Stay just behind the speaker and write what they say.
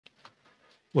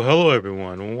Well, hello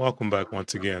everyone, and welcome back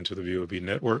once again to the VOB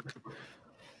Network.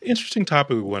 Interesting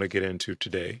topic we want to get into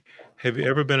today. Have you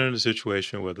ever been in a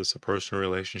situation where it's a personal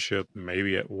relationship,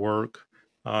 maybe at work,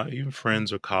 even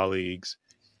friends or colleagues,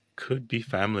 could be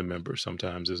family members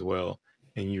sometimes as well,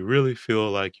 and you really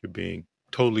feel like you're being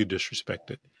totally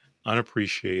disrespected,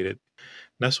 unappreciated?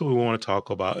 That's what we want to talk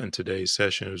about in today's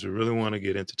session. Is we really want to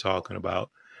get into talking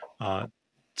about uh,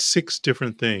 six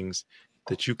different things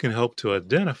that you can help to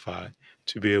identify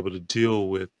to be able to deal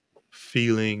with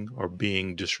feeling or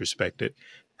being disrespected,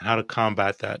 and how to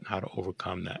combat that and how to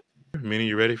overcome that. Minnie,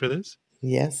 you ready for this?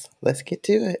 Yes, let's get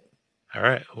to it. All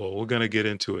right. Well, we're going to get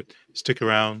into it. Stick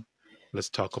around. Let's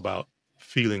talk about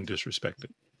feeling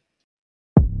disrespected.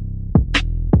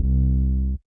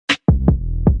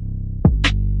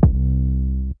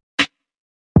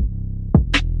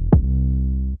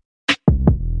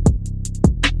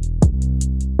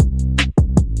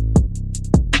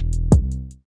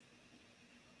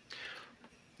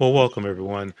 Well, welcome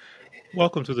everyone.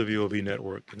 Welcome to the VOV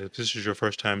Network. And if this is your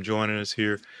first time joining us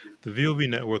here, the VOV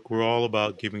Network, we're all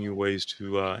about giving you ways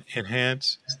to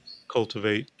enhance,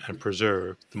 cultivate, and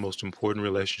preserve the most important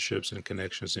relationships and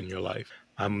connections in your life.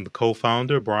 I'm the co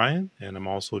founder, Brian, and I'm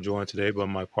also joined today by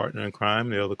my partner in crime,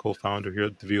 the other co founder here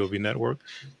at the VOV Network,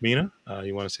 Mina.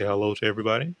 You want to say hello to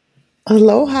everybody?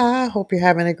 Aloha. Hope you're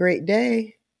having a great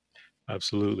day.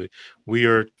 Absolutely. We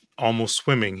are almost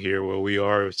swimming here where we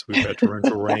are. So we've had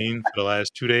torrential rain for the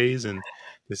last 2 days, and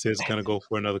this is going to go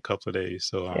for another couple of days.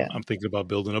 So Yeah. I'm thinking about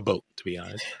building a boat, to be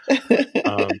honest.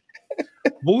 Um,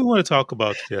 what we want to talk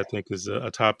about today, I think, is a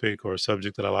topic or a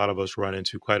subject that a lot of us run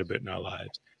into quite a bit in our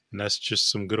lives. And that's just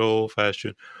some good old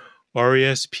fashioned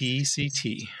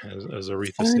RESPECT, as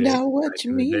Aretha Find said out back what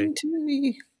you in the day. mean to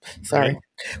me. Yeah. Sorry.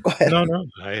 Go ahead. No, no.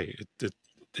 Hey,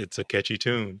 it's a catchy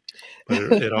tune, but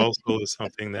it also is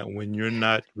something that when you're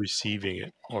not receiving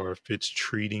it, or if it's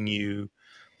treating you,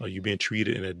 or you're being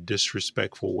treated in a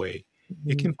disrespectful way,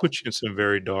 it Mhm, can put you in some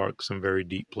very dark, some very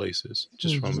deep places,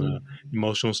 just from an mhm.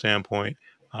 emotional standpoint,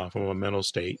 from a mental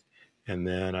state, and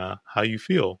then how you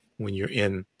feel when you're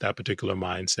in that particular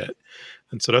mindset.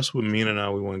 And so that's what Mina and I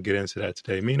we want to get into that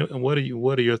today. Mina, and what are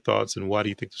your thoughts, and why do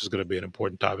you think this is going to be an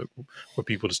important topic for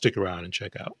people to stick around and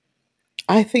check out?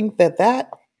 I think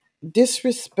that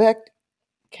disrespect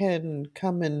can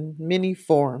come in many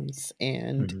forms.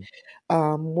 And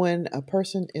Hmm. when a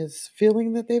person is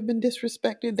feeling that they've been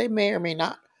disrespected, they may or may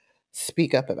not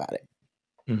speak up about it.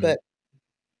 Hmm. But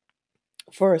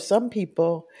for some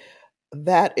people,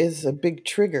 that is a big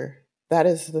trigger. That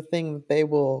is the thing that they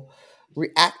will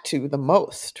react to the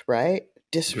most, right?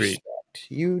 Agreed. Disrespect.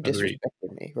 You Agreed.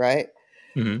 disrespected me, right?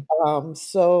 Mhm.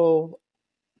 So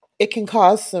it can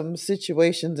cause some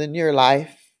situations in your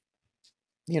life,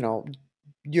 you know,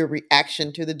 your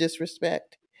reaction to the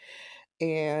disrespect.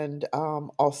 And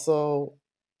also,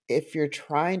 if you're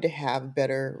trying to have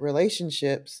better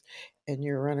relationships and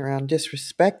you're running around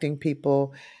disrespecting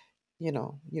people, you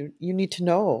need to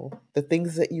know the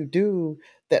things that you do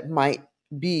that might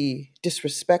be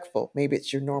disrespectful. Maybe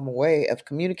it's your normal way of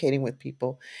communicating with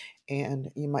people,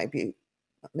 and you might be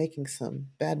making some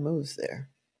bad moves there.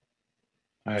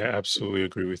 I absolutely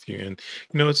agree with you, and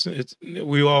it's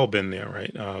we've all been there,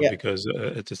 right? Yeah. Because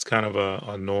it's kind of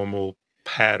a normal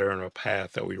pattern or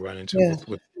path that we run into Yeah.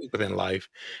 within life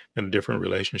and the different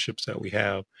relationships that we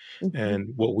have. Hmm.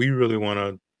 And what we really want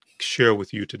to share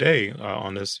with you today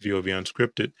on this VOV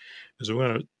Unscripted is we're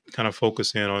going to kind of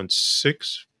focus in on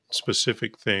six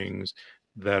specific things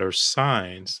that are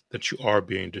signs that you are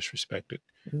being disrespected,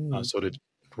 Mm. so that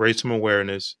raise some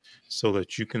awareness so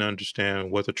that you can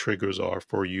understand what the triggers are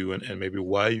for you, and maybe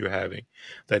why you're having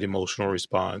that emotional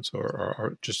response,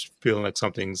 or just feeling like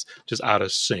something's just out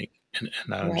of sync, and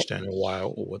not Right. understanding why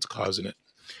or what's causing it.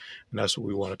 And that's what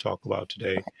we want to talk about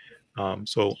today.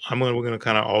 So we're going to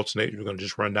kind of alternate. We're going to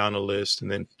just run down the list and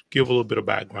then give a little bit of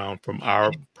background from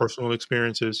our personal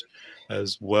experiences,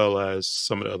 as well as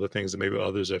some of the other things that maybe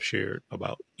others have shared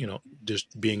about,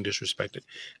 just being disrespected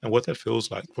and what that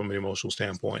feels like from an emotional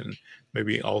standpoint, and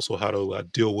maybe also how to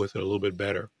deal with it a little bit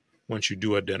better once you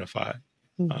do identify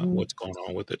Hmm. what's going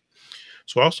on with it.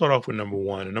 So I'll start off with number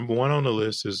one. And number one on the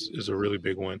list is a really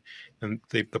big one. And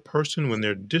the person, when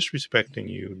they're disrespecting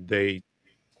you, they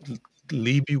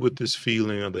leave you with this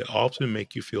feeling, or they often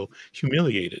make you feel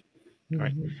humiliated,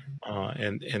 right? Hmm.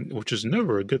 And which is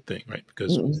never a good thing, right?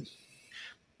 Because Mm-mm.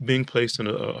 being placed in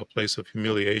a place of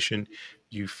humiliation,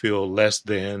 you feel less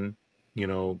than,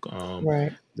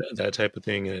 Right. that type of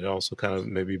thing, and it also kind of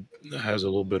maybe has a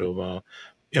little bit of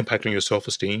impact on your self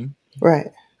esteem Right.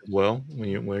 as well when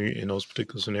you're in those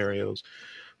particular scenarios.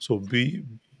 So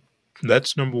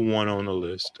That's number one on the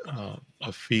list,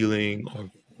 of feeling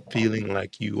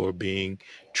like you are being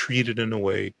treated in a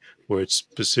way where it's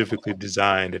specifically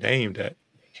designed and aimed at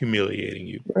humiliating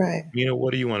you. Right.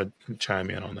 What do you want to chime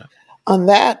in on that? On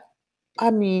that,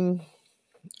 I mean,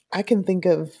 I can think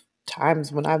of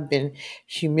times when I've been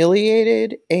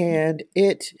humiliated, and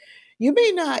you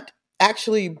may not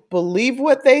actually believe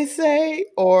what they say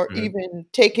or Mhm, even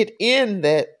take it in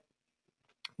that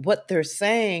what they're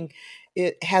saying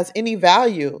it has any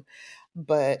value,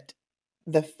 but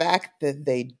the fact that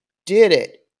they did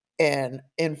it and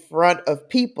in front of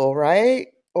people, right?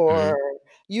 Or mhm,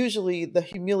 usually the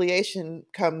humiliation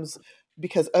comes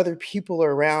because other people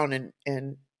are around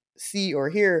and see or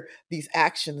hear these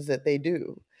actions that they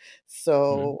do.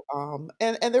 mhm, So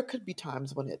and there could be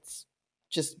times when it's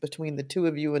just between the two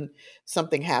of you and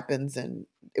something happens and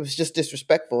it was just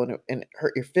disrespectful and it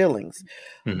hurt your feelings.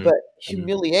 mhm, But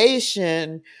mhm,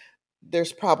 humiliation,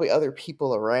 there's probably other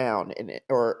people around in it,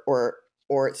 or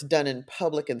it's done in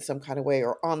public in some kind of way,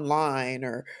 or online,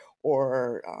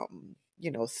 or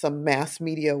some mass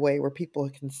media way where people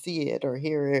can see it or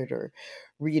hear it or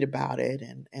read about it,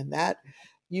 and that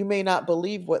you may not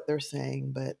believe what they're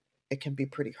saying, but it can be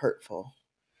pretty hurtful,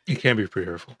 It can be pretty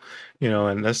hurtful,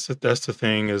 and that's the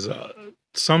thing is,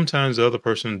 sometimes the other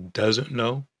person doesn't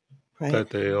know right?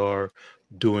 that they are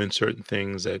doing certain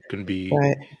things that can be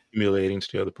Right, humiliating to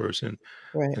the other person.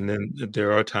 right. And then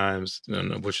there are times,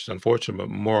 which is unfortunate, but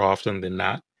more often than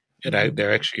not, Mhm,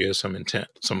 there actually is some intent,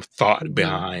 some thought mhm,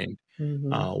 behind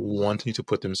mhm. wanting to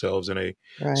put themselves in a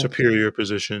Right, superior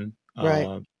position, right,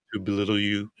 to belittle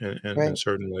you in right.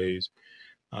 certain ways.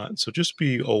 So just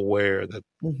be aware that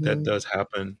that Mhm. does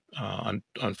happen.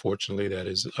 Unfortunately, that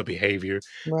is a behavior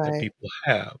that Right. people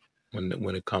have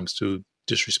when it comes to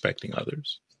disrespecting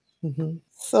others.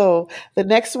 So the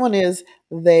next one is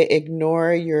they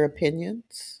ignore your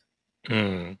opinions.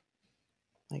 Mm,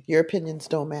 Like your opinions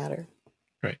don't matter.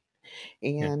 right.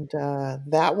 Yeah. And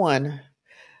that one,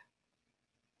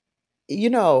 you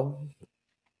know,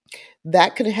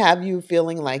 that could have you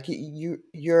feeling like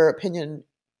your opinion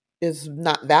is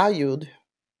not valued,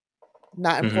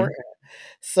 not Hmm. important.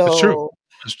 That's true. So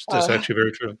That's uh, actually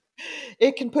very true.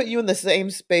 it can put you in the same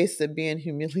space that being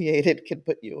humiliated can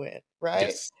put you in,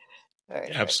 right? Yes.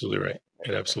 Right, right, Absolutely right. right, right,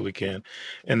 It right. absolutely can.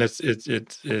 Yeah. And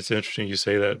it's interesting you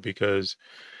say that because,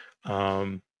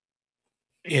 um,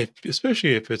 if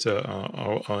especially if it's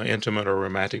a intimate or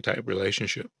romantic type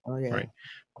relationship, Oh yeah. right?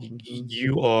 Hmm.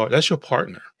 That's your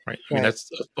partner, right? I mean, Right. that's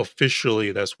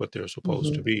officially that's what they're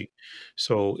supposed to Hmm. be.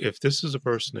 So if this is a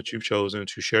person that you've chosen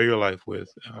to share your life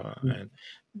with, and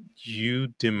you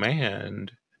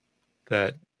demand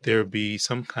that there be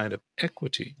some kind of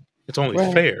equity, it's only Right.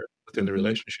 fair within the Hmm.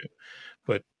 relationship.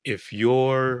 But if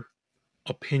your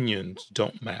opinions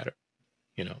don't matter.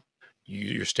 You know,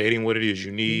 you're stating what it is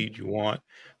you need, you want,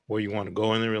 where you want to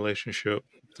go in the relationship,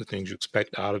 the things you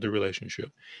expect out of the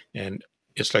relationship, and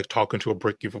it's like talking to a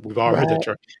brick. We've all heard that Right.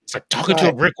 term. It's like talking to Right.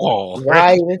 a brick wall, right?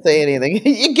 Why even say anything?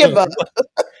 You give up.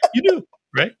 You do,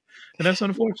 right? And that's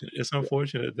unfortunate. It's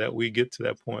unfortunate that we get to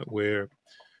that point where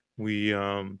we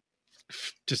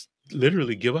just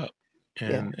literally give up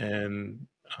Yeah. and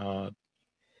uh,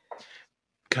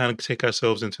 kind of take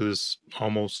ourselves into this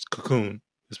almost cocoon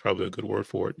is probably a good word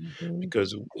for it Mhm.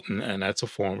 because and that's a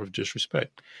form of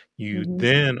disrespect. You Mhm.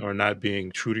 then are not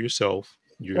being true to yourself.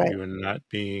 Right. You're not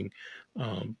being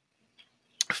um,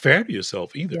 fair to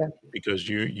yourself either Yeah. because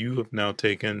you have now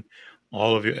taken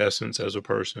all of your essence as a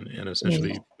person and Mm.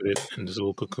 essentially put it in this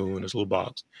little cocoon, this little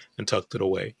box, and tucked it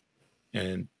away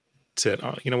and said,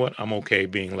 "Oh, you know what? I'm okay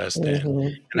being less than,"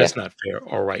 Mhm. and Yeah. that's not fair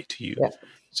or right to you. Yeah.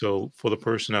 So, for the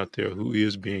person out there who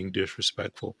is being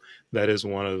disrespectful, that is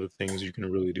one of the things you can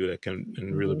really do that can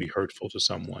and really Mhm. be hurtful to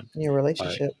someone Your by,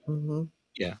 relationship. Mhm.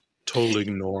 yeah, totally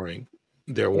ignoring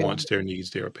their Yeah. wants, their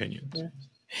needs, their opinions. Yeah.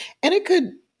 And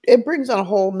it brings on a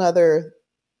whole nother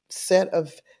set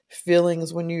of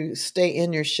feelings when you stay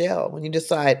in your shell, when you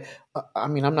decide, I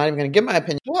mean, I'm not even going to give my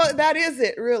opinion. Well, that is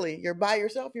it, really. You're by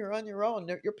yourself. You're on your own.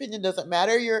 Your opinion doesn't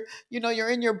matter. You're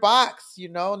in your box.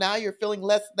 Now you're feeling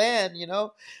less than.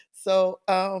 So,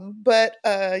 but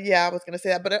yeah, I was going to say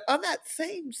that. But on that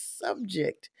same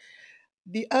subject,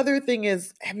 the other thing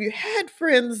is, have you had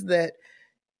friends that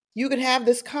you can have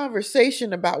this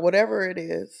conversation about whatever it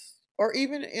is, or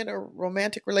even in a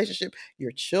romantic relationship,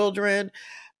 your children,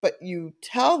 but you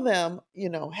tell them,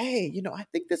 hey, I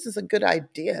think this is a good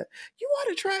idea. You want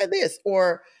to try this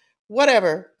or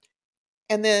whatever.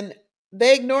 And then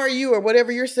they ignore you or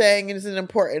whatever you're saying isn't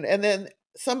important. And then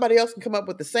somebody else can come up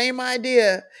with the same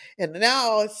idea. And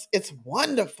now it's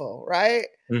wonderful, right?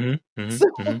 Hmm. Hmm. So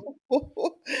Hmm.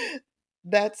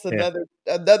 That's Yeah.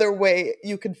 another way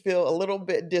you can feel a little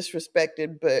bit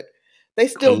disrespected, but they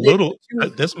A still did what little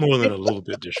you. that's more than a little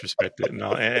bit disrespected.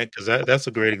 No, and 'cause that's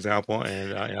a great example,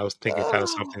 and I was thinking kinda Oh,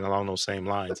 something along those same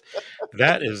lines.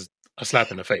 That is a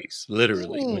slap in the face,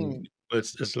 literally, when mm,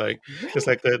 it's like it's really?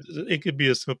 like that it could be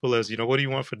as simple as, "What do you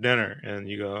want for dinner?" And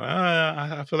you go,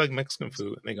 I feel like Mexican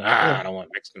food." And they go, Yeah, I don't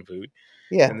want Mexican food."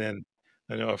 yeah. And then,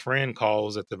 a friend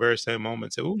calls at the very same moment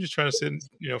and say, "We were just trying to sit and,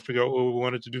 figure out what we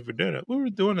wanted to do for dinner." We were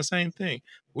doing the same thing.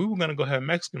 We were gonna go have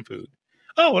Mexican food.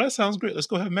 "Oh, well, that sounds great. Let's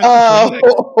go have Mexican food Oh,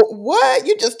 next." what?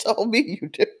 You just told me you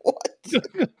did what?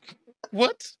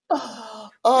 What? Oh,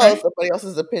 Right? somebody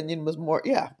else's opinion was more,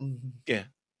 yeah. Mhm. Yeah.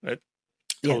 That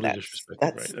Yeah, totally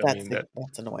disrespectful, right? I that's mean, it.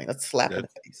 That's annoying. That's a slap in that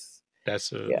the face.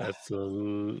 Yeah. that's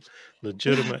a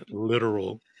legitimate,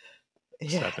 literal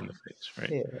Yeah. slap in the face, right?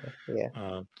 Yeah. Yeah.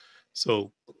 Um,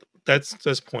 so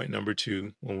that's point number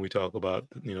two when we talk about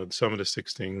some of the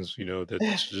six things that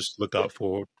to just look out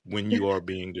for when you are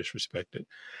being disrespected.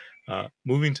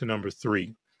 Moving to number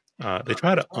three, they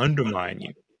try to undermine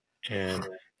you, and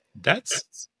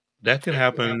that's that can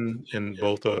happen in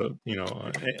both a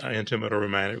intimate or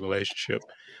romantic relationship,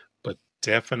 but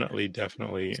definitely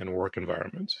in work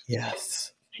environments.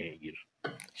 Yes. And,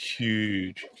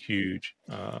 huge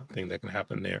thing that can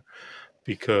happen there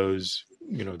because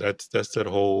that's that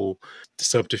whole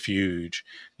subterfuge,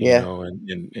 Yeah.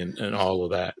 and all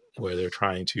of that where they're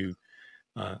trying to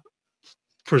uh,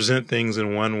 present things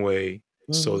in one way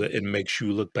so Mhm. that it makes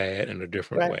you look bad in a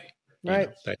different Right. way, Right.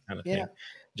 that kind of Yeah. thing.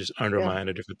 Just Yeah. undermine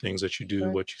the different things that you do,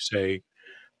 Right. what you say,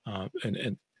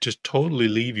 and just totally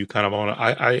leave you kind of on.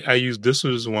 I use this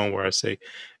as one where I say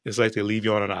it's like they leave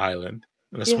you on an island,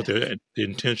 and that's what Yes. they're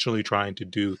intentionally trying to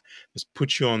do is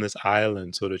put you on this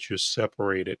island so that you're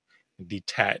separated and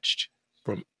detached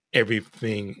from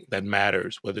everything that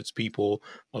matters, whether it's people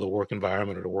or the work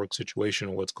environment or the work situation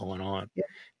or what's going on.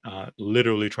 Yeah.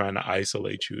 Literally trying to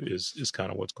isolate you is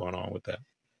kind of what's going on with that.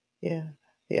 Yeah.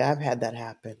 Yeah. I've had that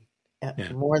happen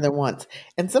Yeah. more than once.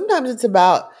 And sometimes it's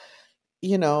about,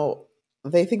 you know,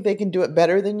 they think they can do it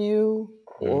better than you,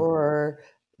 Mhm. or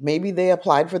maybe they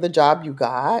applied for the job you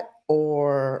got,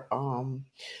 or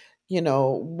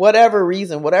whatever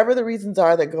reason, whatever the reasons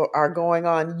are that are going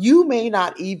on, you may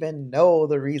not even know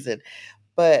the reason,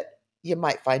 but you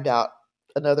might find out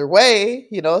another way,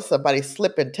 somebody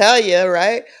slip and tell you,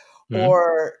 right? Mhm.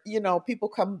 Or, people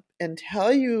come and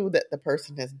tell you that the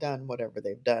person has done whatever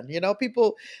they've done.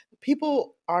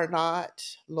 People are not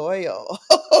loyal.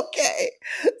 Okay.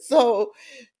 So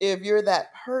if you're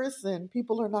that person,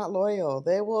 people are not loyal.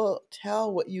 They will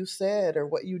tell what you said or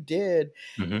what you did,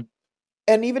 Mhm.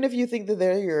 and even if you think that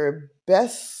they're your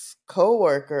best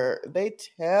coworker, they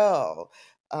tell.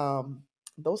 Um,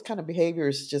 those kind of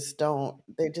behaviors just don't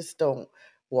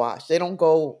wash. They don't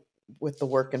go with the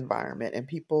work environment, and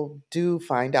people do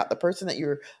find out. The person that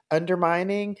you're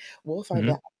undermining will find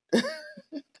Mhm. out.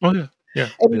 Oh yeah. Yeah.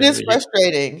 And it Yeah. is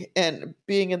frustrating, and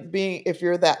being if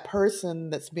you're that person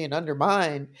that's being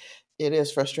undermined, it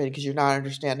is frustrating because you're not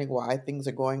understanding why things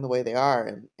are going the way they are,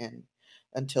 and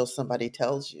until somebody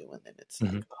tells you, and then it's like,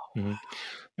 Mhm. Mhm.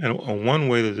 And one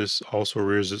way that this also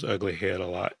rears its ugly head a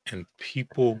lot, and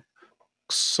people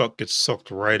get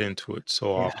sucked right into it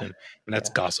so yeah, often, and that's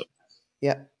yeah, gossip.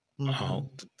 yeah, mhm,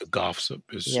 The gossip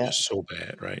is yeah, so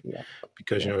bad, right? yeah,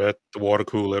 Because yeah, at the water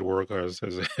cooler at work, or as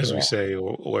we yeah, say,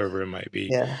 or wherever it might be.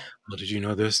 yeah, "Oh, did you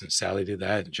know this? And Sally did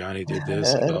that, and Johnny did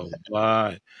this, and blah blah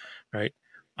blah." Right?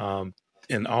 Um,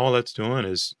 and all that's doing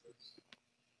is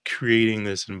creating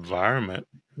this environment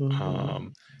mhm,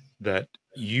 um, that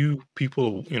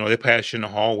people, they pass you in the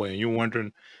hallway, and you're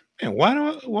wondering, man,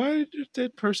 why did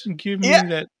that person give yeah,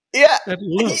 me yeah. that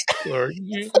look? Or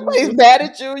Somebody's mad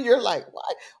at you, and you're like, why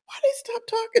they stop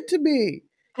talking to me?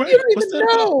 You right? don't What's even that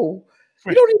about? know.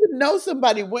 You Right. don't even know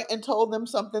somebody went and told them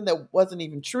something that wasn't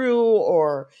even true,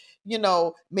 or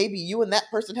maybe you and that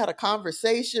person had a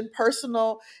conversation,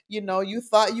 personal. You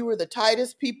thought you were the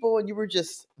tightest people, and you were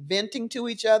just venting to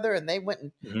each other, and they went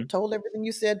and Hmm. told everything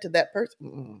you said to that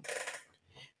person.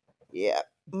 Yeah.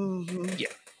 Hmm. Yeah.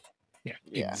 Yeah.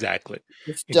 Yeah. Exactly.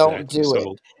 Just don't Exactly. do it.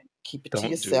 So Keep it to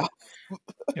don't do yourself. it.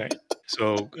 Right.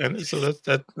 So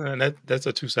that's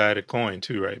a two-sided coin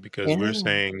too, right? Because we're Yeah.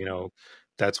 saying,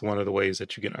 that's one of the ways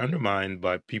that you get undermined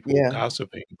by people Yeah.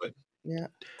 gossiping. But Yeah.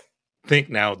 think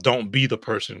now, don't be the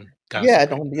person Yeah,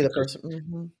 gossiping don't be the person.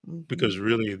 Mhm, mhm, because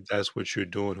really that's what you're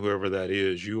doing, whoever that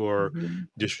is. You are mhm,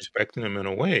 disrespecting them in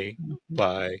a way mhm.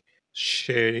 by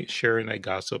sharing that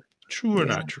gossip, true or Yeah,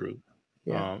 not true.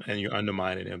 yeah, And you're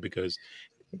undermining them because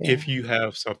yeah. if you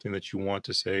have something that you want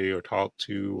to say or talk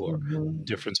to or Mhm.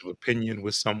 difference of opinion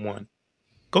with someone,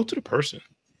 go to the person.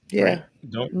 Yeah. right?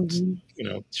 Don't, Hmm.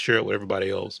 share it with everybody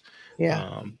else. Yeah.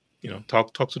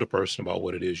 Talk to the person about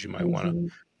what it is you might want Hmm.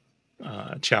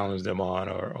 to challenge them on,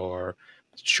 or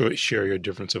share your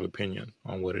difference of opinion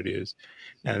on what it is.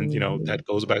 And Hmm. that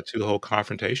goes back to the whole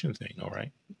confrontation thing, all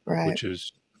right, Right. which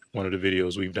is one of the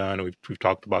videos we've done. We've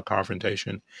talked about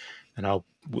confrontation and how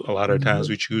a lot of times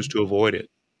Hmm. we choose to avoid it,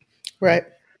 right? Right.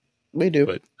 We do.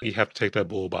 But you have to take that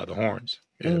bull by the horns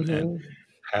and Hmm.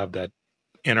 have that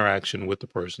interaction with the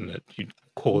person that you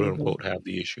quote Hmm. unquote have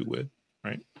the issue with,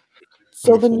 right?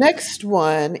 So Move the forward. next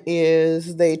one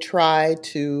is they try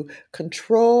to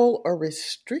control or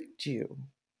restrict you.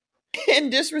 In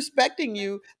disrespecting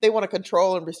you, they want to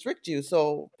control and restrict you.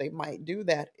 So they might do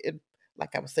that in,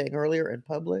 like I was saying earlier, in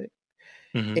public,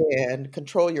 Hmm. and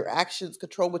control your actions,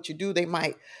 control what you do. They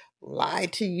might lie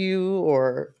to you,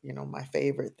 or my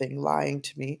favorite thing, lying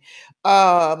to me,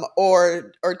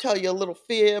 or tell you a little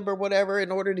fib or whatever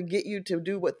in order to get you to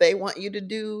do what they want you to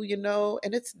do.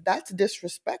 And that's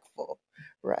disrespectful,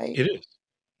 right? It is.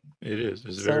 It is.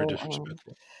 It's very So,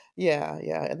 disrespectful. yeah,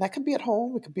 yeah, and that can be at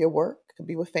home, it could be at work, it could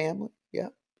be with family. Yeah,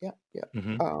 yeah, yeah.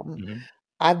 Hmm. Um, Hmm.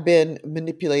 I've been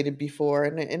manipulated before,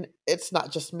 and it's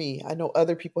not just me. I know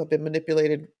other people have been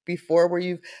manipulated before, where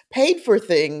you've paid for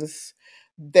things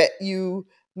that you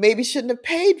maybe shouldn't have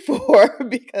paid for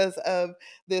because of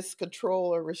this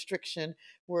control or restriction,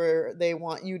 where they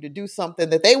want you to do something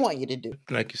that they want you to do.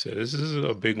 Like you said, this is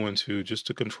a big one too, just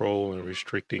to control and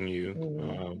restricting you.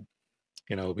 Mm,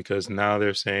 Because now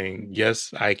they're saying,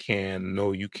 yes, I can,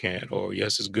 no, you can't, or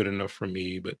yes, it's good enough for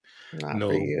me, but not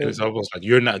for no, it's you. almost like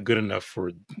you're not good enough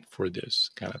for this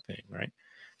kind of thing, right?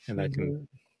 And Hmm.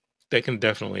 that can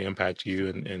definitely impact you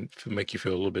and make you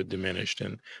feel a little bit diminished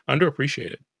and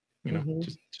underappreciated. Hmm.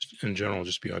 Just in general,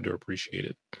 just be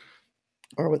underappreciated.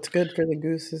 Or what's good for the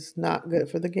goose is not good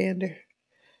for the gander.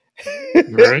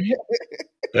 Right?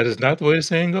 That is not the way the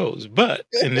saying goes, but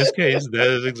in this case, that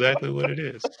is exactly what it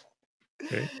is.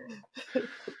 Right?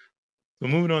 So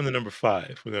moving on to number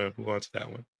 5, we're gonna move on to that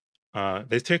one.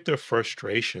 They take their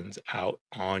frustrations out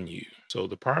on you. So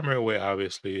the primary way,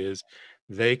 obviously, is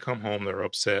they come home, they're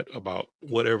upset about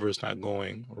whatever is not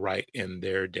going right in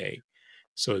their day.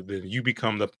 So then you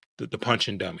become the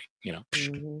punching dummy,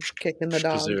 Mhm. Kicking the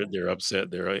because dog. they're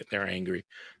upset, they're angry,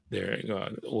 they're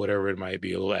whatever it might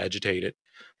be, a little agitated.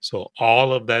 So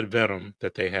all of that venom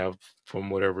that they have from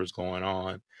whatever is going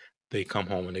on, they come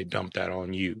home and they dump that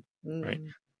on you, right?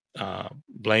 Mm,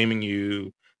 Blaming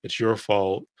you. It's your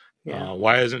fault. yeah.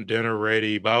 Why isn't dinner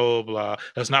ready? Blah blah blah.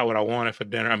 That's not what I wanted for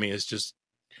dinner. I mean, it's just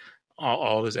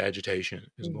all this agitation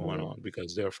is going Mhm. on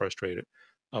because they're frustrated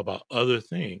about other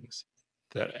things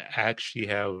that actually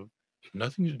have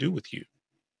nothing to do with you,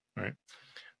 right?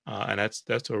 And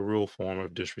that's a real form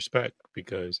of disrespect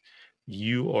because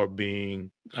you are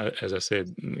being, as I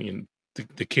said,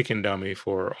 the kicking dummy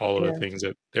for all of the Yeah. things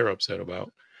that they're upset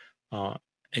about, uh,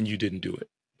 and you didn't do it,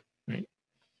 right?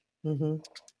 Mhm.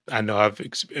 I know I've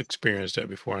experienced that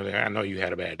before. And I know you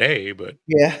had a bad day, but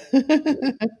Yeah.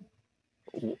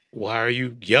 why are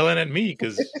you yelling at me?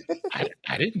 Because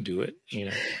I didn't do it.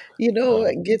 Um,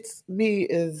 What gets me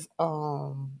is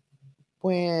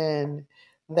when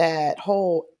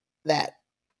that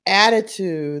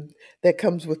attitude that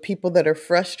comes with people that are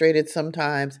frustrated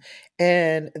sometimes,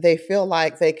 and they feel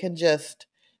like they can just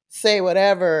say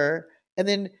whatever, and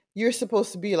then you're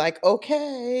supposed to be like,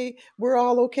 okay, we're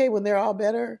all okay, when they're all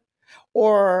better.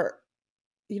 Or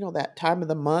that time of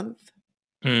the month.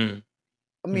 mm,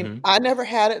 I mean, mhm, I never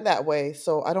had it that way,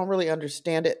 so I don't really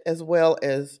understand it as well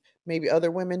as maybe other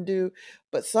women do.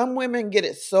 But some women get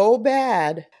it so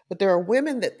bad, but there are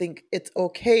women that think it's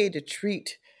okay to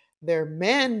treat their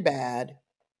men bad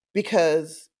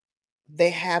because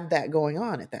they have that going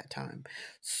on at that time.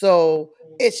 So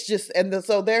it's just,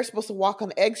 so they're supposed to walk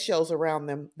on eggshells around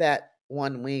them that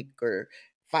 1 week or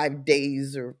 5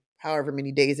 days or however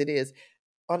many days it is,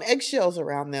 on eggshells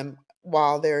around them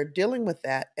while they're dealing with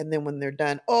that. And then when they're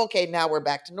done, "Oh, okay, now we're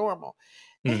back to normal."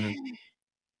 mhm. Eh,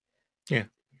 Yeah,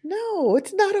 no,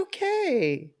 it's not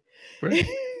okay. right.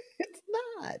 It's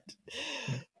not.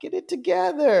 Yeah. Get it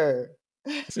together.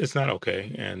 It's not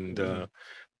okay, and Mm,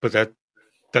 but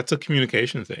that's a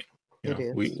communication thing. it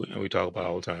is. We talk about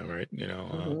all the time, right?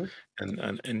 Mhm.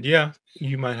 And yeah,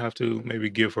 you might have to maybe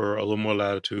give her a little more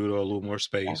latitude or a little more Yeah,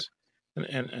 space,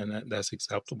 and that's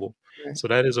acceptable. right. So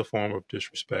that is a form of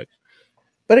disrespect.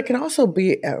 But it can also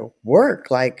be at work.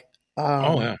 Like,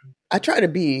 Oh yeah. I try to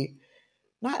be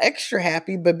not extra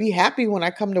happy, but be happy when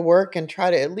I come to work and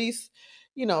try to at least,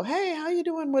 hey, how you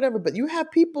doing? Whatever. But you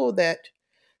have people that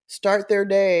start their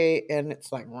day and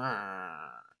it's like,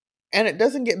 "Rah," and it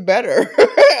doesn't get better.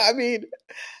 I mean,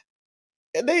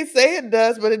 And they say it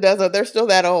does, but it doesn't. They're still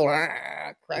that old,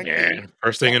 cranky. Yeah,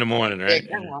 first thing in the morning, right?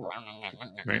 Yeah,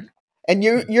 right. And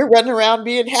Yeah, you're running around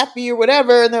being happy or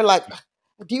whatever, and they're like,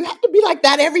 "Do you have to be like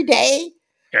that every day?"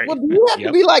 Well, right. do you have to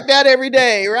Yep, be like that every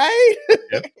day, right?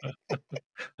 yep.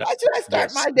 Why should I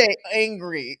start Yes. my day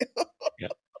angry?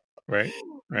 Yep. Right.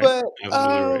 Right. But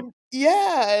Absolutely right.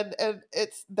 yeah, and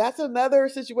that's another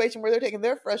situation where they're taking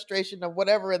their frustration of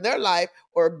whatever in their life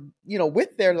or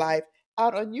with their life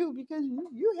out on you because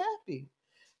you're happy.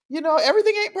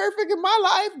 Everything ain't perfect in my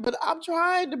life, but I'm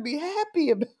trying to be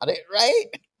happy about it, right?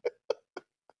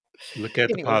 Look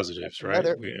at the Anyway, positives, right?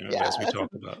 yeah, As we talk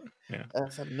about. Yeah.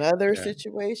 that's another Yeah.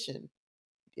 situation.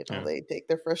 Yeah. They take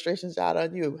their frustrations out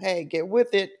on you. Hey, get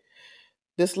with it.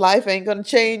 This life ain't gonna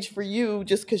change for you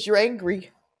just because you're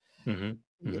angry. Mhm.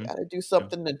 You Mhm. got to do Yeah.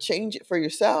 something to change it for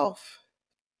yourself.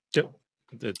 Yep.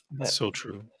 That's But so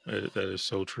true. That is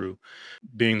so true.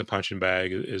 Being the punching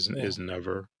bag yeah, is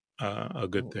never a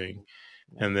good mm, thing.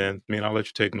 And never. then, I mean, I'll let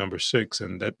you take number 6,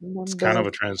 and that's kind Number of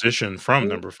a transition from six.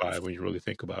 number 5 when you really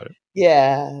think about it.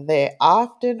 Yeah, they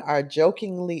often are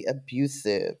jokingly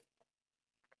abusive.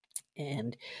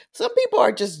 And some people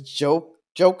are just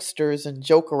jokesters and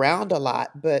joke around a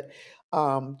lot, but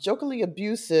jokingly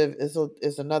abusive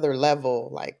is another level.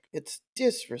 Like it's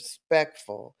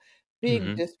disrespectful, being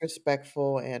Mhm.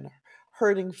 disrespectful and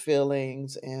hurting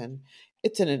feelings, and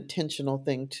it's an intentional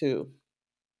thing too.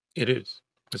 It is.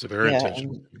 It's a very Yeah,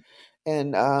 intentional thing.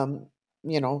 and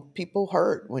people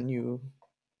hurt when you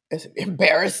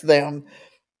embarrass them.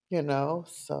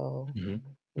 So Mhm.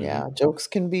 Mhm. yeah, jokes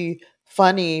can be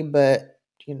funny, but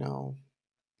you know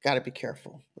got to be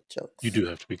careful with You jokes. do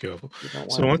have to be careful. You don't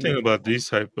So want to one be. thing about these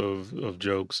type of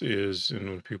jokes is, and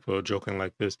when people are joking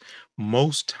like this,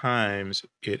 most times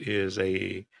it is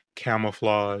a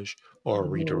camouflage or a Hmm.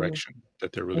 redirection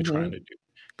that they're really trying Hmm. to do.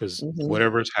 Because Hmm.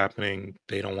 whatever is happening,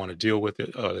 they don't want to deal with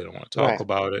it, or they don't want to talk Right.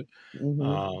 about it.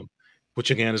 Hmm. Um,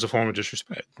 which again is a form of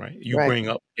disrespect, right? You Right. bring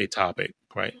up a topic,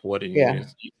 right? What it Yeah.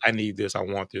 is, I need this, I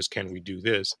want this, can we do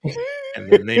this?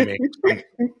 And then they make some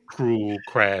cruel,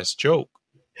 crass joke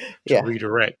to Yeah.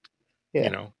 redirect, you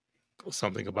Yeah. know,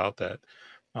 something about that,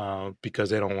 because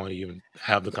they don't want to even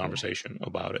have the conversation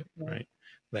about it, Yeah. right?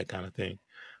 That kind of thing.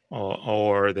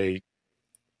 Or they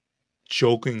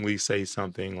jokingly say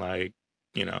something like,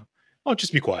 "Oh,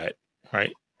 just be quiet,"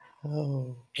 right?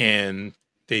 Oh, And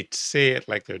they say it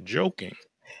like they're joking,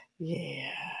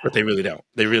 yeah. but they really don't.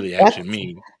 They really actually That's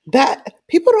mean. that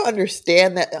people don't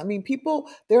understand that. I mean,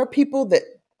 there are people that,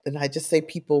 and I just say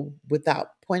people without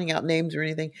pointing out names or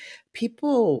anything,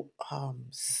 people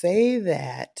say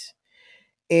that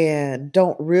and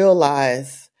don't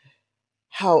realize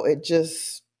how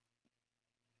it's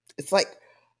like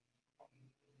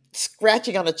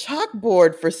scratching on a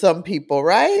chalkboard for some people,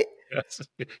 right? Yes,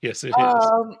 yes, it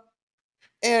is. Um,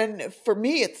 and for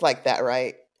me, it's like that,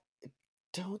 right?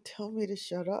 Don't tell me to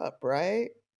shut up,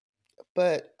 right?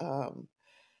 But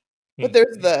Hmm,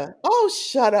 there's yeah, the oh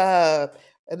shut up,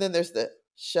 and then there's the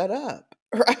shut up,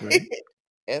 right. right?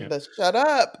 And Yeah, the shut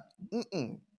up,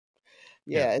 mm-mm.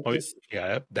 yeah. Yeah, it Oh, just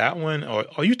yeah. That one,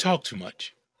 or you talk too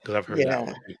much, because I've heard that yeah,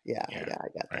 one too. yeah, Yeah, yeah. I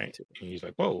got that right. too. And he's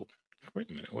like, "Whoa, wait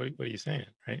a minute. What are you saying?"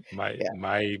 Right? Yeah,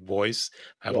 My voice.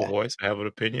 I have a yeah, voice. I have an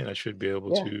opinion. I should be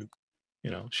able yeah, to,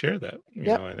 share that,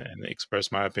 yep, and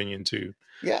express my opinion too.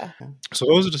 yeah. So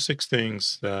those are the 6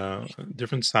 things,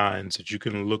 different signs that you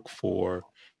can look for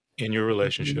in your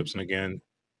Mhm, relationships. And again,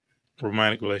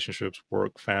 romantic relationships,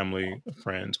 work, family,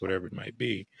 friends, whatever it might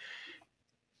be,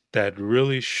 that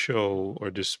really show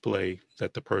or display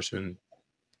that the person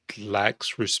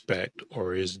lacks respect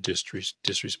or is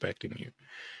disrespecting you.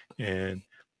 And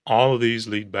all of these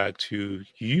lead back to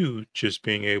you just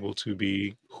being able to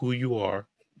be who you are,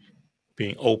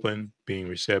 being open, being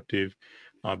receptive,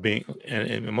 being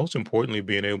and most importantly,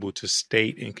 being able to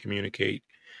state and communicate.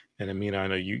 And I mean, I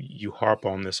know you harp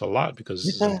on this a lot because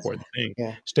this is an yeah, important thing.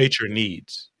 yeah. State your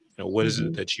needs. What is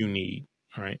it Mhm, that you need,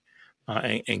 all right?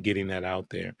 And getting that out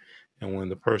there. And when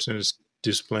the person is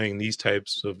displaying these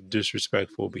types of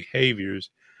disrespectful behaviors,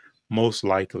 most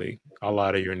likely a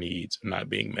lot of your needs are not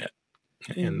being met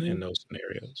in mhm. those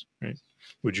scenarios, right?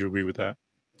 Would you agree with that?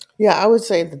 Yeah, I would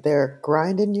say that they're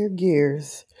grinding your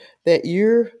gears, that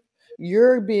you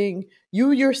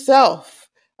yourself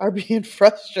are being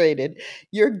frustrated.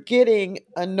 You're getting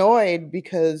annoyed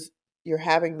because you're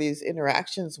having these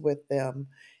interactions with them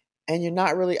and you're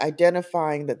not really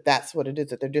identifying that that's what it is,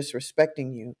 that they're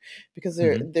disrespecting you because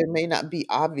Hmm. there may not be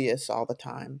obvious all the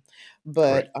time.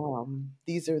 But Right.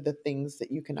 these are the things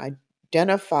that you can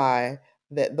identify,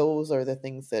 that those are the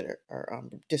things that are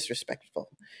disrespectful,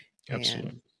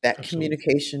 Absolutely. and that Absolutely.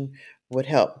 communication would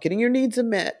help. Getting your needs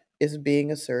met is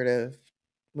being assertive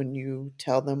when you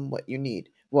tell them what you need.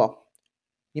 Well,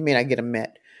 you may not get them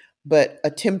met, but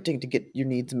attempting to get your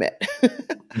needs met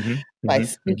Mhm, by mhm, mhm.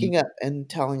 speaking up and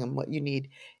telling them what you need,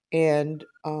 and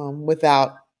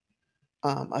without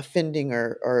offending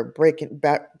or breaking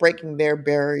their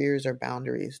barriers or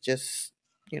boundaries. Just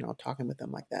talking with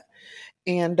them like that,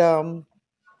 and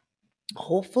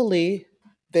hopefully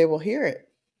they will hear it.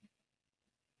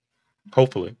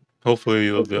 Hopefully. Hopefully,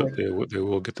 Hopefully, they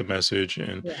will get the message,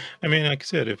 and, yeah. I mean, like I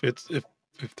said,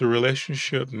 if the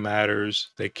relationship matters,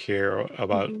 they care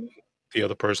about Hmm. the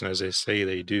other person as they say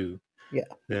they do, Yeah.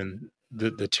 then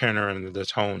the tenor and the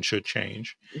tone should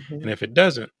change, and Hmm. if it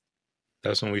doesn't,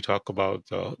 that's when we talk about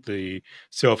the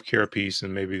self-care piece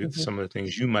and maybe Hmm. some of the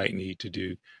things you might need to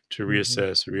do to Hmm.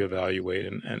 reassess, reevaluate,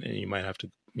 and you might have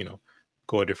to,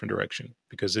 go a different direction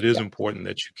because it is Yeah. important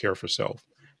that you care for self,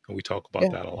 and we talk about Yeah.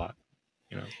 that a lot,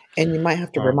 you know. And you might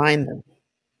have to Um, remind them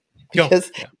yeah,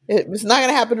 because yeah. it's not going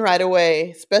to happen right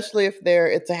away, especially if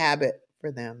it's a habit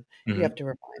for them. You Mhm, have to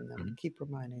remind them, mhm. keep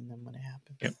reminding them when it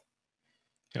Yep, happens.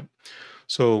 yep.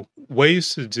 So ways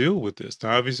to deal with this.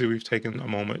 Now, obviously, we've taken a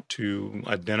moment to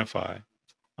identify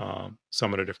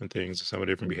some of the different things, some of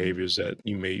the different Hmm. behaviors that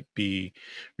you may be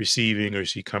receiving or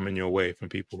see coming your way from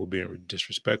people who are being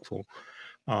disrespectful.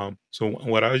 So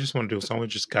what I just want to do is I want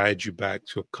to just guide you back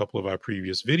to a couple of our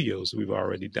previous videos that we've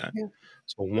already done. Yeah.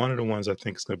 So one of the ones I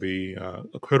think is going to be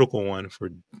a critical one for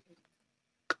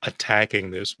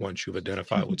attacking this once you've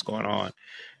identified what's going on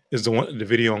is the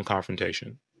video on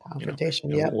confrontation. You know, Confrontation.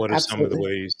 and Yep. what are some of the Absolutely.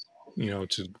 ways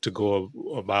to go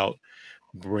about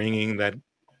bringing that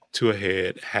to a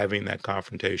head, having that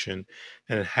confrontation,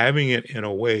 and having it in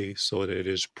a way so that it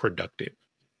is productive.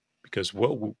 Because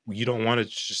you don't want to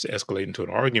just escalate into an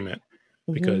argument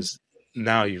Hmm. because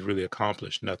now you've really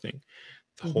accomplished nothing.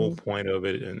 The whole Hmm. point of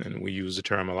it, and we use the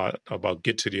term a lot about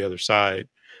get to the other side,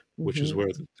 which is Hmm. where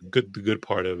the good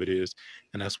part of it is,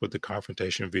 and that's what the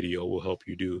confrontation video will help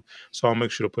you do. So I'll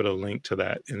make sure to put a link to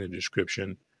that in the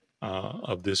description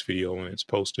of this video when it's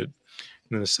posted. And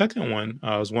then the second one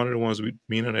was one of the ones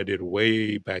me and I did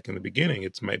way back in the beginning.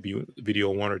 It might be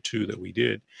video one or two that we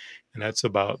did, and that's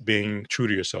about being true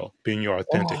to yourself, being your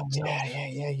authentic Oh self, yeah, yeah,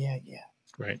 yeah, yeah, yeah.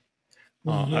 right?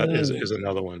 Hmm. Is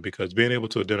another one because being able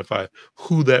to identify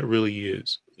who that really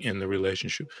is in the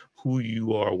relationship, who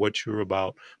you are, what you're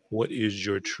about, what is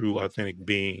your true authentic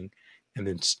being, and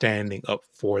then standing up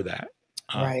for that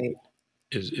uh, Right.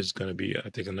 is going to be, I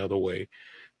think, another way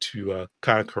to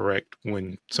kind of correct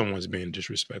when someone's being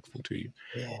disrespectful to you.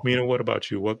 Yeah. Mina, what about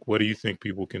you? What do you think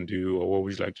people can do, or what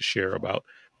would you like to share about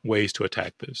ways to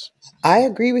attack this? I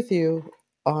agree with you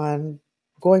on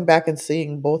going back and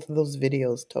seeing both of those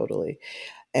videos totally.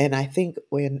 And I think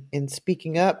when in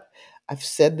speaking up, I've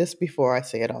said this before, I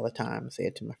say it all the time. I say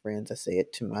it to my friends, I say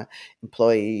it to my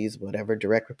employees, whatever,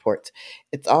 direct reports.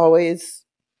 It's always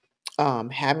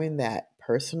having that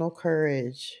personal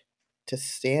courage to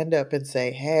stand up and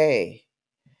say, hey,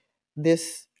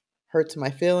 this hurts my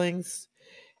feelings.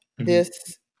 Hmm.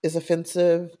 This is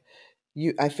offensive.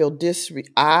 I feel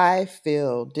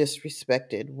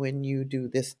disrespected when you do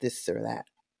this or that.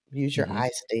 Use your Hmm. I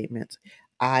statements.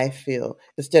 I feel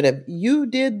instead of you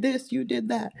did this, you did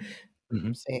that.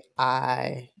 Hmm. Say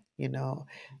I, you know,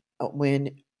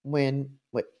 when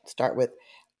what start with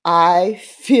I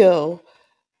feel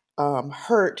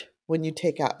hurt when you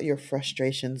take out your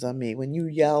frustrations on me, when you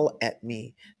yell at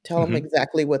me. Tell them Hmm.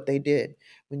 exactly what they did.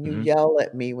 When you Hmm. yell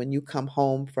at me, when you come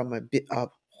home from a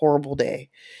horrible day,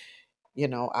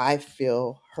 I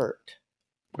feel hurt,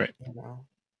 Right, you know.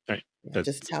 right. Yeah, That's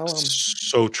just tell them.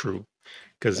 so true.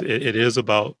 Because Yep. it is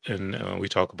about, and we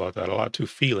talk about that a lot too,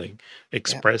 feeling, Yep.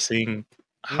 expressing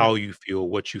how Yep. you feel,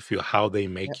 what you feel, how they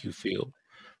Yep. make you feel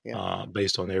Yep.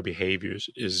 based on their behaviors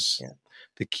is Yep.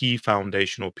 the key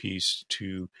foundational piece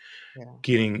to Yeah.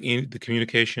 getting in the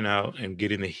communication out and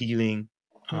getting the healing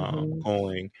Mhm.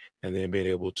 going, and then being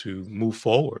able to move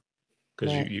forward.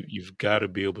 Because Right. you've got to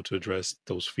be able to address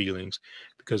those feelings.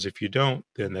 Because if you don't,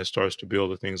 then that starts to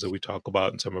build the things that we talk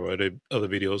about in some of our other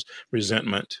videos,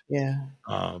 resentment, Yeah.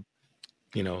 um,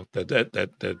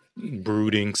 that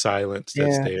brooding silence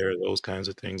that's Yeah. there, those kinds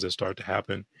of things that start to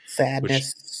happen, which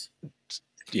Sadness.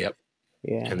 yep.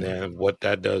 And Yeah. then what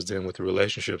that does then with the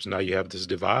relationships, now you have this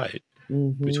divide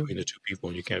Mhm. between the two people,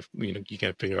 and you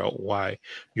can't figure out why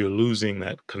you're losing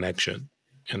that connection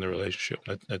in the relationship.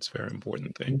 That's a very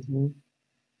important thing. Mhm.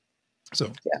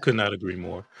 So Yeah. could not agree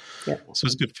more. Yeah. So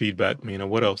it's good feedback, Mina.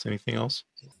 What else? Anything else?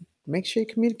 Make sure you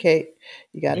communicate.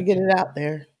 You got to Yeah. get it out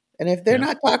there. And if they're Yeah.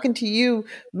 not talking to you,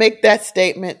 make that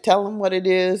statement, tell them what it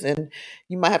is. And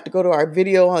you might have to go to our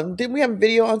video on, didn't we have a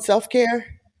video on self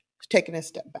care? Taking a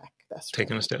step back. That's right.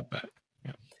 Taking a step back.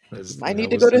 Yeah. You That's, might and that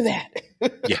need to was go the, to that.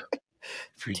 yeah.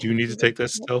 If you do need to Taking a take that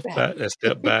step stuff back. back, that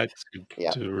step back to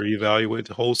Yep. reevaluate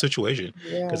the whole situation,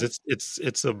 because Yeah.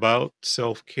 it's about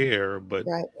self care, but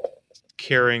Right.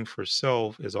 caring for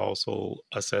self is also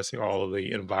assessing all of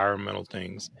the environmental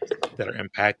things that are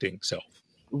impacting self.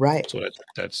 Right. So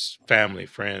that's family,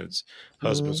 friends,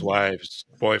 husbands, Mhm. wives,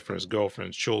 boyfriends,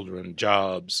 girlfriends, children,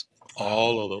 jobs,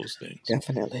 all of those things,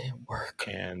 Definitely work.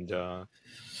 and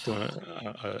doing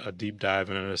a deep dive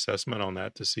and an assessment on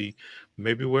that to see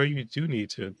maybe where you do need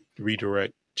to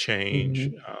redirect, change,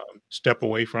 Hmm. step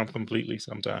away from completely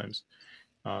sometimes,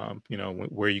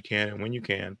 where you can and when you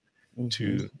can, Hmm.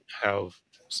 to have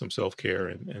some self-care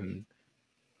and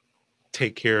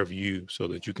take care of you so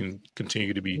that you can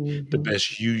continue to be the Hmm.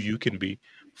 best you can be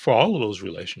for all of those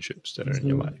relationships that are in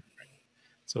your Hmm. life.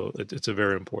 So it's a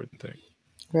very important thing.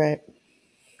 Right.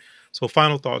 So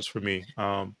final thoughts for me.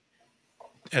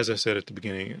 As I said at the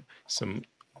beginning, some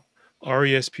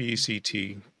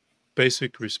RESPECT,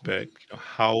 basic respect.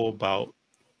 How about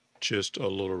just a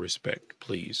little respect,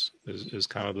 please? Is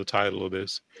kind of the title of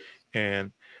this.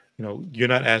 And you're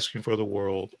not asking for the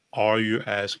world. All you're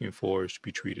asking for is to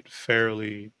be treated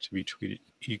fairly, to be treated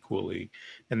equally,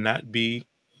 and not be,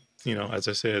 as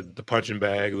I said, the punching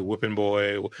bag, the whipping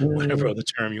boy, whatever Hmm. other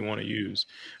term you want to use,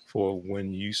 for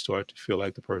when you start to feel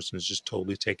like the person is just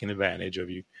totally taking advantage of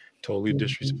you, totally Hmm.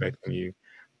 disrespecting you,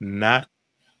 not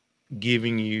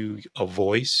giving you a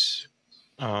voice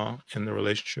in the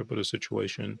relationship or the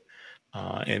situation,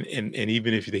 and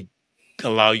even if they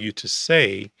allow you to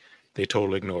say, they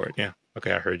totally ignore it. Yeah,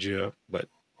 okay, I heard you, but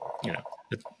you know,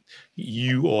 it,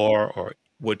 you are, or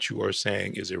what you are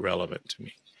saying is irrelevant to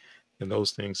me, and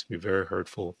those things can be very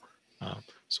hurtful.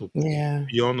 So Yeah.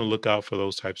 be on the lookout for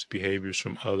those types of behaviors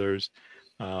from others,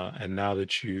 and now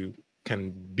that you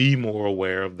can be more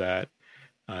aware of that,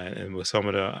 and with some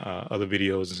of the other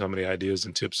videos and some of the ideas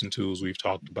and tips and tools we've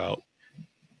talked about,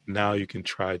 now you can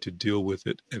try to deal with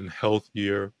it in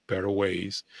healthier, better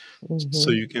ways,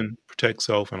 so Hmm. you can protect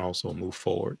self and also move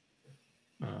forward.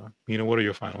 What are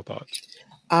your final thoughts?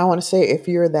 I want to say if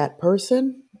you're that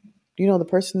person, the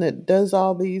person that does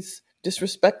all these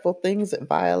disrespectful things that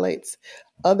violates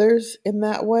others in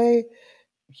that way,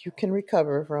 you can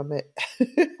recover from it.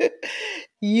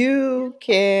 You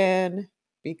can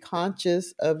be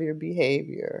conscious of your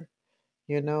behavior,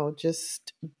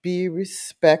 just be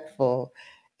respectful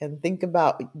and think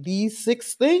about these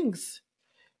 6 things.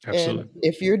 And Absolutely.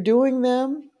 if you're doing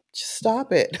them, just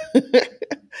stop it.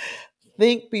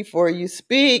 Think before you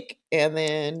speak, and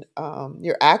then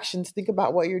your actions, think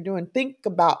about what you're doing, think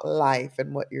about life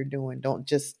and what you're doing. Don't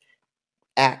just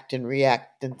act and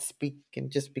react and speak and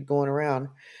just be going around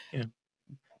Yeah. Yeah.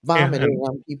 vomiting And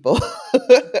on people.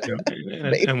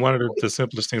 and one of the Basically.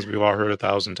 simplest things we've all heard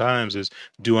 1,000 times is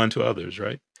do unto others,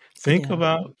 right? Think Yeah.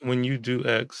 about when you do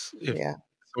X, if Yeah.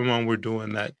 someone were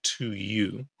doing that to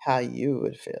you, How you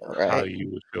would feel, how right? you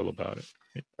would feel about it.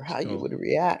 Yeah. Or how you So would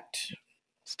react.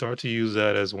 start to use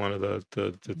that as one of the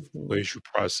Hmm. ways you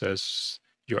process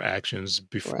your actions Right.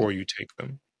 before you take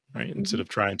them, right? Instead Hmm. of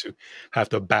trying to have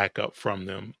to back up from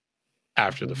them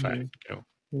after the fact, Hmm.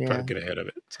 try to Yeah. get ahead of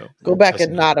it. So Go back that's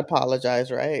and not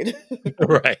apologize, right?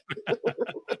 right.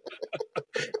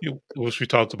 Which we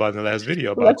talked about in the last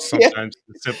video about Let's, yeah. sometimes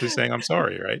simply saying I'm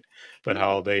sorry, right? But Yeah.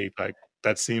 how they like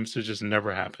that seems to just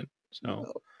never happen. So,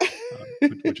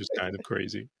 No. which is kind of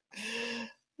crazy.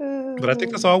 But I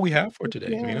think that's Um, all we have for today.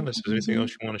 yeah. Unless there's anything Hmm.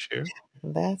 else you want to share.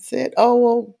 That's it. Oh,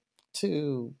 well,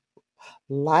 to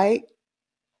like,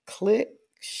 click,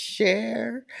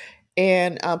 share,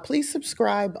 and please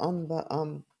subscribe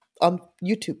on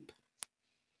YouTube.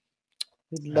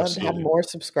 We'd love to have Absolutely. more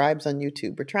subscribes on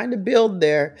YouTube. We're trying to build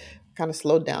there, kind of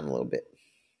slowed down a little bit.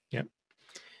 Yeah.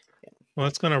 Well,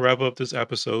 that's going to wrap up this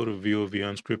episode of VOV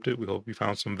Unscripted. We hope you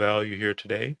found some value here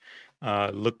today.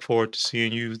 Look forward to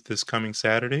seeing you this coming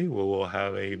Saturday, where we'll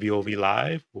have a VOV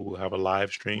live. We'll have a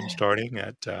live stream starting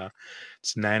at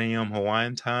it's 9 a.m.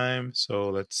 Hawaiian time,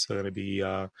 so that's going to be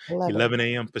 11. 11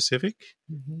 a.m. Pacific,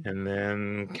 Hmm. and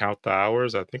then count the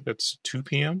hours. I think that's 2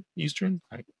 p.m. Eastern.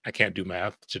 I can't do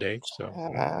math today, so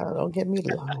Don't get me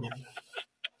lying.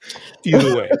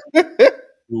 either way.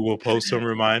 We will post some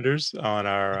reminders on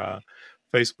our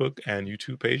Facebook and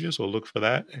YouTube pages. So look for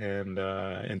that. And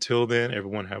until then,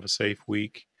 everyone have a safe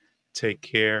week. Take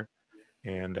care,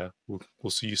 and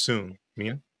we'll see you soon.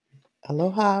 Mia,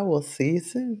 Aloha. We'll see you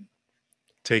soon.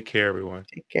 take care, everyone.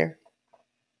 Take care.